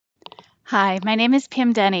Hi, my name is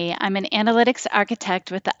Pam Denny. I'm an analytics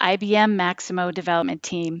architect with the IBM Maximo development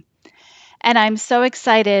team. And I'm so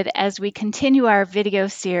excited as we continue our video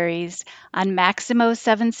series on Maximo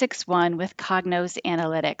 761 with Cognos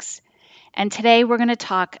Analytics. And today we're going to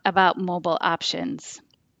talk about mobile options.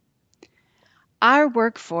 Our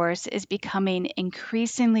workforce is becoming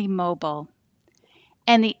increasingly mobile,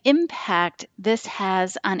 and the impact this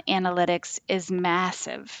has on analytics is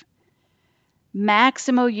massive.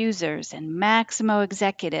 Maximo users and Maximo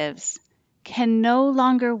executives can no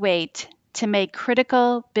longer wait to make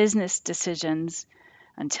critical business decisions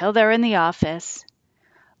until they're in the office,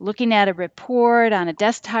 looking at a report on a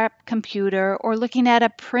desktop computer, or looking at a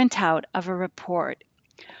printout of a report.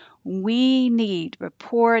 We need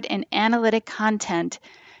report and analytic content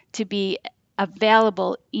to be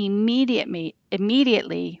available immediately,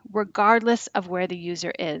 regardless of where the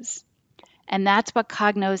user is. And that's what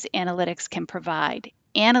Cognos Analytics can provide.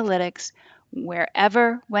 Analytics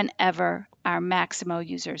wherever, whenever our Maximo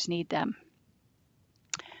users need them.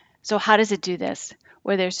 So how does it do this?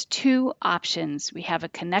 Well, there's two options. We have a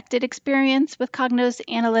connected experience with Cognos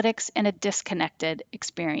Analytics and a disconnected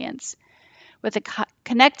experience. With a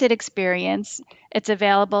connected experience, it's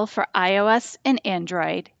available for iOS and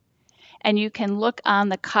Android. And you can look on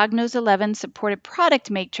the Cognos11 supported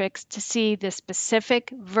product matrix to see the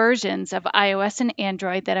specific versions of iOS and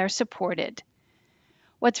Android that are supported.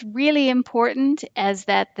 What's really important is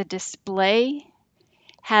that the display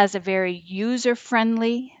has a very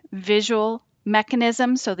user-friendly visual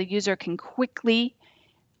mechanism so the user can quickly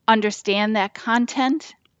understand that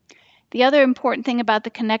content. The other important thing about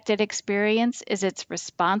the connected experience is it's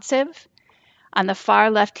responsive. On the far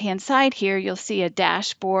left-hand side here, you'll see a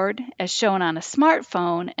dashboard as shown on a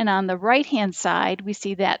smartphone, and on the right-hand side, we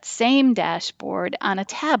see that same dashboard on a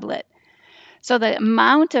tablet. So the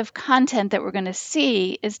amount of content that we're going to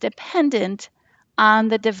see is dependent on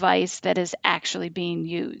the device that is actually being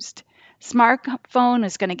used. Smartphone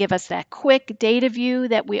is going to give us that quick data view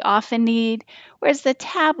that we often need, whereas the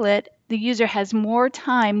tablet, the user has more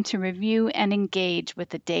time to review and engage with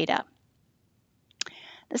the data.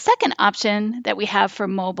 The second option that we have for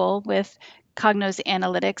mobile with Cognos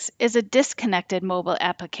Analytics is a disconnected mobile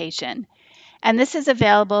application, and this is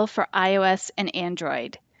available for iOS and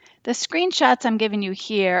Android. The screenshots I'm giving you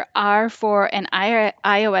here are for an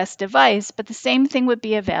iOS device, but the same thing would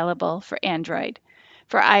be available for Android.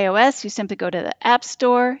 For iOS, you simply go to the App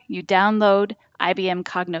Store, you download IBM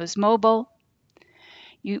Cognos Mobile.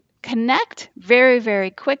 You connect very,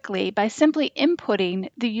 very quickly by simply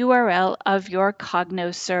inputting the URL of your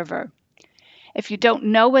Cognos server. If you don't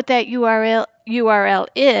know what that URL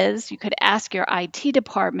is, you could ask your IT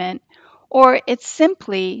department, or it's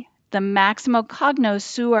simply the Maximo Cognos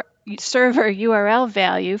server URL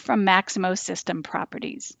value from Maximo System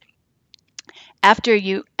Properties. After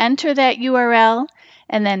you enter that URL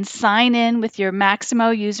and then sign in with your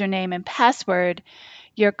Maximo username and password,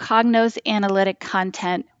 your Cognos Analytic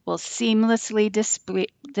content will seamlessly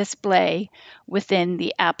display within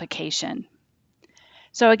the application.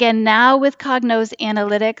 So again, now with Cognos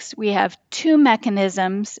Analytics, we have two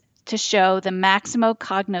mechanisms to show the Maximo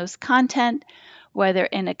Cognos content, whether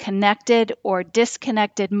in a connected or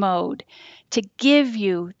disconnected mode, to give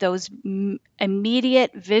you those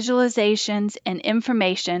immediate visualizations and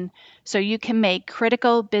information so you can make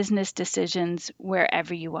critical business decisions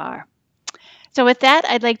wherever you are. So with that,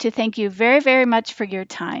 I'd like to thank you very, very much for your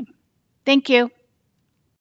time. Thank you.